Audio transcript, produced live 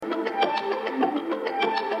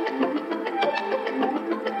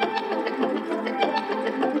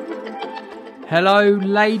Hello,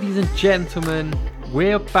 ladies and gentlemen.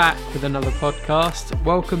 We're back with another podcast.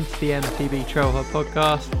 Welcome to the MTB Trailhub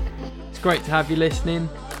podcast. It's great to have you listening.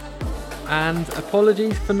 And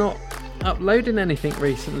apologies for not uploading anything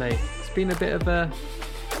recently. It's been a bit of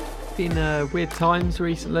weird times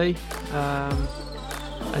recently.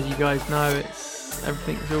 As you guys know,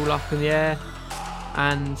 everything's all up in the air,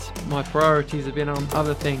 and my priorities have been on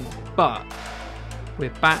other things. But we're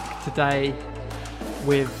back today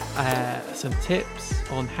with some tips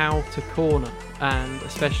on how to corner, and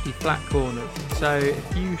especially flat corners. So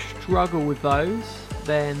if you struggle with those,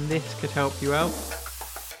 then this could help you out,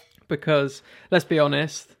 because let's be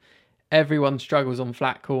honest, everyone struggles on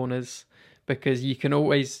flat corners, because you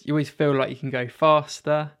always feel like you can go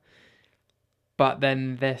faster, but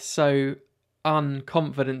then they're so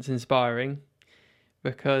unconfidence inspiring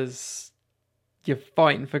because you're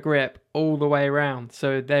fighting for grip all the way around.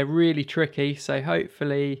 So they're really tricky. So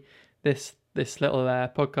hopefully this little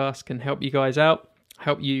podcast can help you guys out,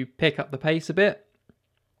 help you pick up the pace a bit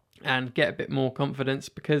and get a bit more confidence,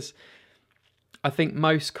 because I think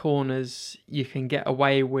most corners you can get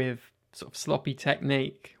away with sort of sloppy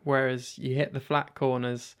technique, whereas you hit the flat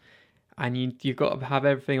corners and you've got to have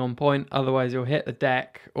everything on point, otherwise you'll hit the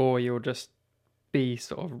deck or you'll just be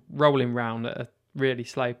sort of rolling round at a really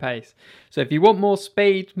slow pace. So if you want more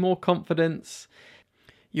speed, more confidence,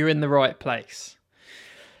 you're in the right place.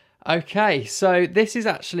 Okay, so this is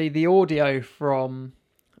actually the audio from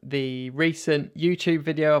the recent YouTube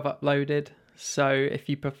video I've uploaded. So if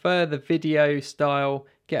you prefer the video style,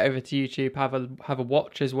 get over to YouTube, have a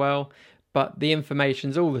watch as well. But the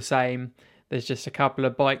information's all the same. There's just a couple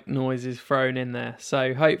of bike noises thrown in there.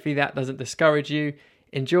 So hopefully that doesn't discourage you.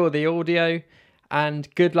 Enjoy the audio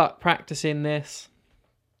and good luck practicing this.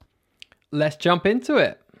 Let's jump into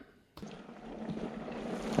it.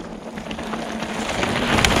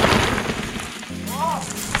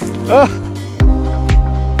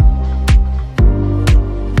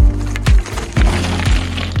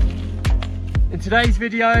 In today's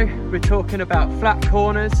video, we're talking about flat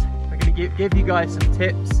corners. We're going to give you guys some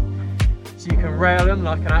tips so you can rail them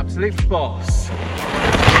like an absolute boss.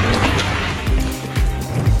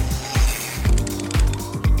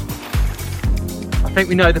 I think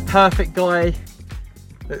we know the perfect guy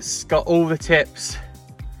that's got all the tips.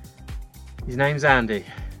 His name's Andy.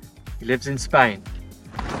 He lives in Spain.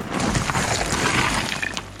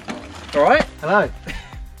 All right. Hello.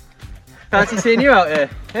 Fancy seeing you out here.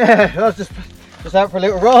 Yeah, I was just out for a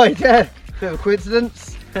little ride. Yeah, bit of a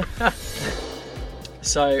coincidence.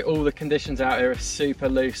 So all the conditions out here are super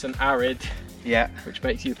loose and arid. Yeah. Which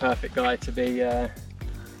makes you the perfect guy to be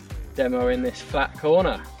demoing this flat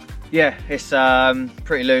corner. Yeah, it's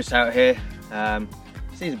pretty loose out here.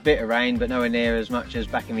 Sees a bit of rain, but nowhere near as much as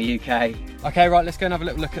back in the UK. Okay, right, let's go and have a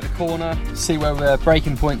little look at the corner, see where the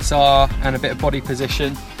braking points are and a bit of body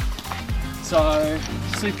position. So,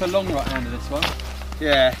 super long right hand of this one.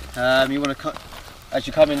 Yeah, you want to, as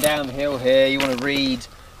you're coming down the hill here, you want to read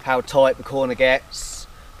how tight the corner gets.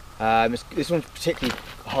 This one's particularly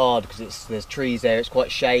hard because there's trees there, it's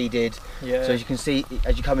quite shaded. Yeah. So as you can see,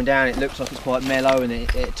 as you're coming down, it looks like it's quite mellow and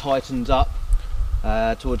it tightens up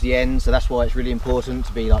towards the end. So that's why it's really important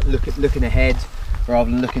to be like looking ahead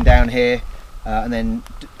rather than looking down here and then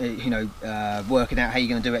working out how you're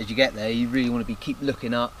going to do it as you get there. You really want to keep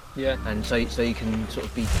looking up. Yeah. And so you can sort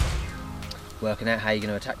of be working out how you're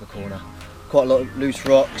going to attack the corner. Quite a lot of loose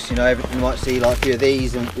rocks. You might see like a few of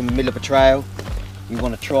these in the middle of a trail. You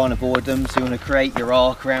want to try and avoid them, so you want to create your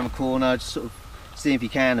arc around the corner, just sort of see if you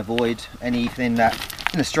can avoid anything that,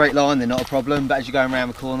 in a straight line they're not a problem, but as you're going around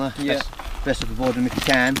the corner, yeah, best to avoid them if you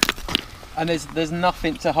can. And there's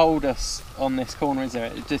nothing to hold us on this corner, is there?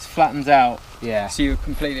 It just flattens out. Yeah. So you're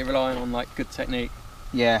completely relying on like good technique.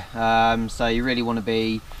 Yeah, so you really want to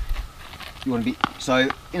be, so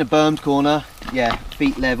in a bermed corner, yeah,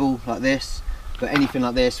 feet level like this, but anything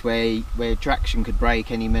like this where traction could break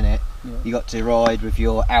any minute, yeah, you got to ride with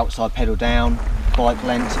your outside pedal down, bike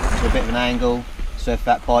length to a bit of an angle, so if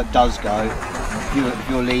that bike does go, if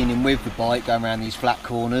you're leaning with the bike going around these flat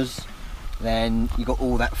corners, then you got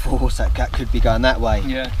all that force that could be going that way.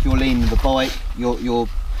 Yeah. If you're leaning the bike, your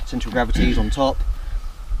central gravity is on top,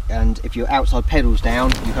 and if your outside pedals down,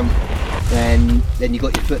 then you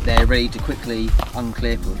got your foot there ready to quickly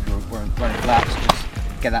unclip, or if you're running flat, so just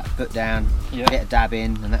get that foot down, yeah, get a dab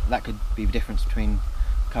in, and that could be the difference between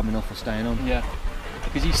coming off or staying on. Yeah,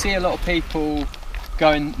 because you see a lot of people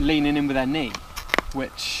leaning in with their knee,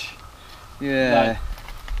 which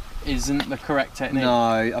isn't the correct technique. No,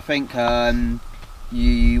 I think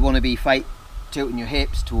you want to be tilting your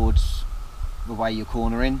hips towards the way you're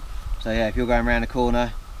cornering. So yeah, if you're going around a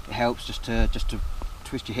corner, it helps just to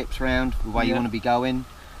twist your hips around the way you want to be going.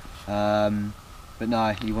 But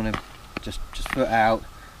no, you want to just foot out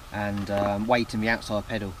and weight in the outside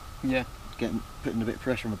pedal. Yeah. Putting a bit of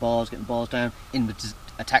pressure on the bars, getting the bars down in the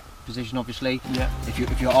attack position. Obviously, yeah.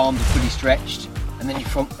 If your arms are fully stretched and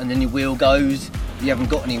then your wheel goes, you haven't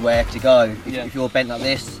got anywhere to go. If you're bent like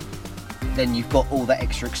this, then you've got all that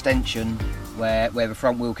extra extension where the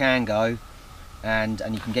front wheel can go, and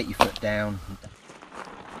you can get your foot down.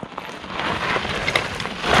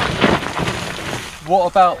 What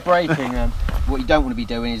about braking then? What you don't want to be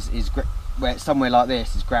doing is where somewhere like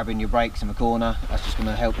this is grabbing your brakes in the corner. That's just going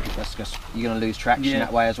to help. You're going to lose traction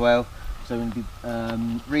that way as well. So you're going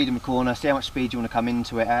to be reading the corner, see how much speed you want to come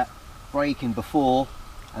into it at, braking before,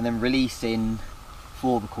 and then releasing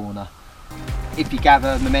for the corner. If you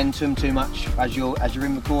gather momentum too much as you're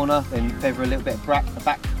in the corner, then feather a little bit of a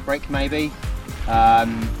back brake maybe.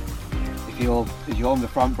 If you're on the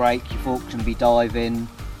front brake, your fork's going to be diving.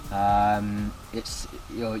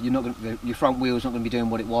 Your front wheel's not going to be doing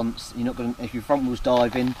what it wants. If your front wheel's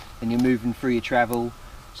diving, then you're moving through your travel,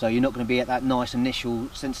 so you're not going to be at that nice initial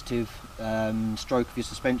sensitive stroke of your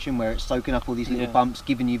suspension where it's soaking up all these little bumps,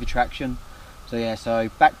 giving you the traction. So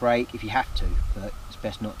back brake if you have to, but it's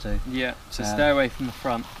best not to. Yeah. So stay away from the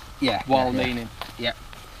front. Yeah. While leaning. Yeah.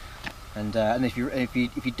 And if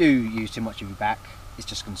you do use too much of your back, it's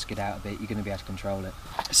just going to skid out a bit. You're going to be able to control it.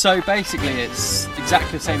 So basically it's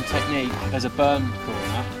exactly the same technique as a bermed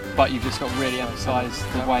corner, but you've just got to really emphasise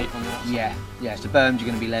the weight on that. Yeah, so bermed you're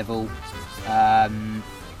going to be level, and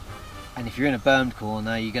if you're in a bermed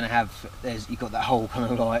corner you're going to have, you've got that whole kind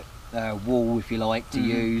of like wall, if you like, to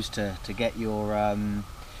use to get your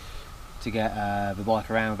the bike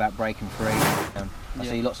around without breaking free. I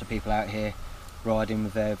see lots of people out here riding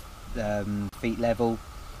with their feet level,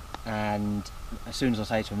 and as soon as I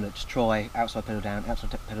say to them, look, just try outside pedal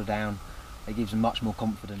down, it gives them much more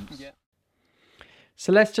confidence. Yeah.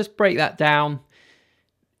 So let's just break that down.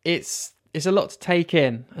 It's a lot to take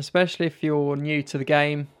in, especially if you're new to the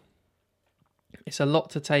game. It's a lot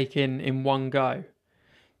to take in one go.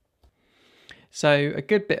 So a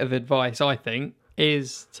good bit of advice, I think,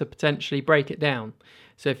 is to potentially break it down.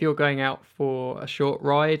 So if you're going out for a short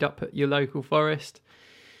ride up at your local forest,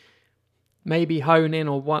 maybe hone in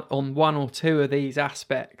on one or two of these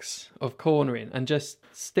aspects of cornering and just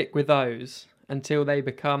stick with those until they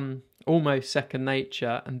become almost second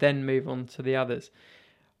nature, and then move on to the others.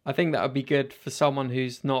 I think that would be good for someone who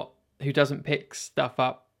doesn't pick stuff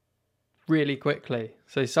up really quickly.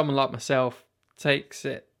 So someone like myself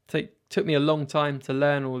took me a long time to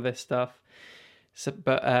learn all this stuff. So,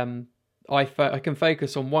 but I can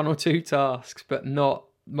focus on one or two tasks, but not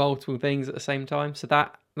multiple things at the same time. So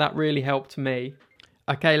that really helped me.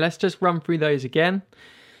 Okay, let's just run through those again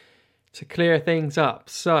to clear things up.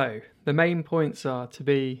 So the main points are to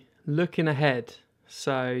be looking ahead.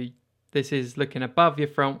 So this is looking above your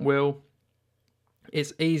front wheel.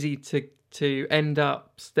 It's easy to end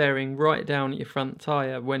up staring right down at your front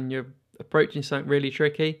tyre when you're approaching something really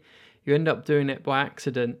tricky. You end up doing it by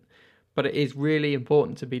accident, but it is really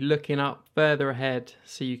important to be looking up further ahead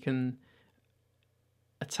so you can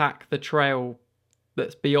attack the trail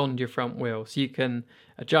that's beyond your front wheel. So you can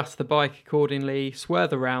adjust the bike accordingly,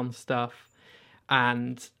 swerve around stuff,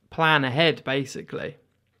 and plan ahead, basically.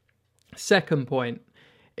 Second point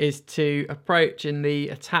is to approach in the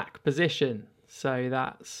attack position. So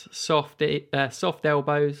that's soft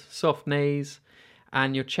elbows, soft knees,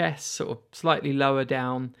 and your chest sort of slightly lower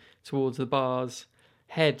down towards the bars,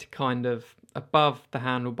 head kind of above the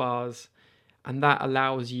handlebars, and that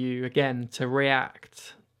allows you, again, to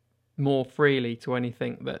react more freely to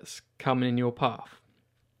anything that's coming in your path.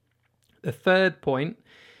 The third point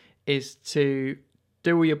is to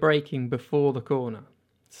do all your braking before the corner.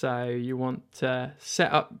 So you want to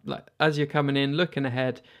set up, like as you're coming in, looking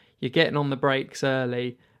ahead, you're getting on the brakes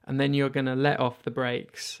early, and then you're going to let off the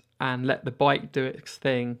brakes and let the bike do its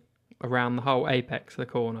thing around the whole apex of the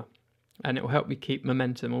corner. And it will help you keep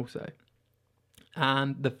momentum also.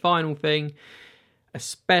 And the final thing,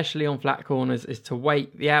 especially on flat corners, is to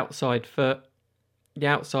weight the outside foot, the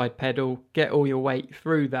outside pedal, get all your weight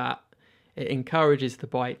through that. It encourages the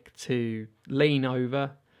bike to lean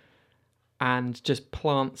over and just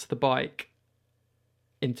plants the bike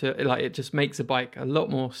into, like, it just makes the bike a lot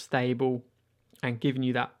more stable and giving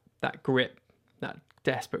you that grip, that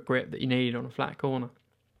desperate grip that you need on a flat corner.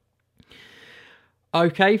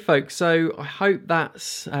 Okay, folks, so I hope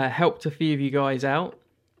that's helped a few of you guys out,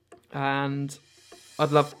 and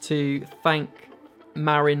I'd love to thank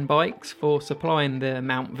Marin Bikes for supplying the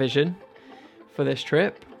Mount Vision for this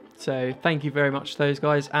trip. So thank you very much to those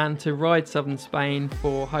guys, and to Ride Southern Spain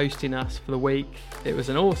for hosting us for the week. It was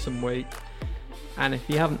an awesome week, and if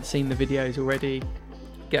you haven't seen the videos already,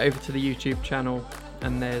 get over to the YouTube channel,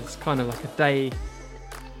 and there's kind of like a day,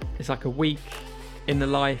 it's like a week in the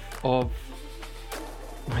life of,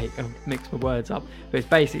 wait, I'll mix my words up, but it's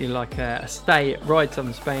basically like a stay at Ride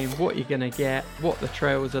Southern Spain, what you're going to get, what the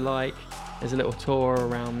trails are like. There's a little tour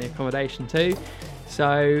around the accommodation too,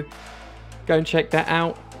 so go and check that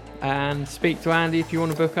out, and speak to Andy if you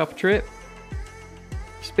want to book up a trip,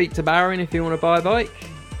 speak to Baron if you want to buy a bike,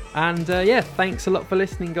 and yeah, thanks a lot for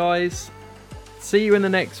listening, guys. See you in the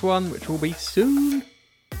next one, which will be soon.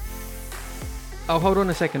 Oh, hold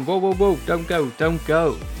on a second, whoa, don't go.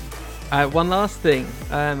 One last thing,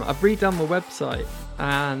 I've redone my website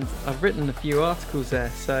and I've written a few articles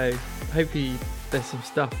there, so hopefully there's some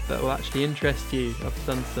stuff that will actually interest you. I've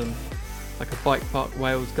done some, like a Bike Park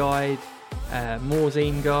Wales guide,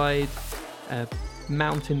 Morzine guide,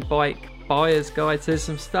 mountain bike buyer's guide, so there's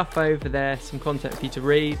some stuff over there, some content for you to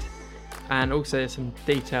read, and also some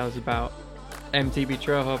details about MTB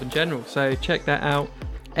Trail Hub in general, so check that out,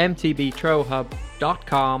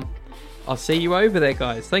 mtbtrailhub.com. I'll see you over there,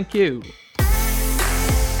 guys. Thank you.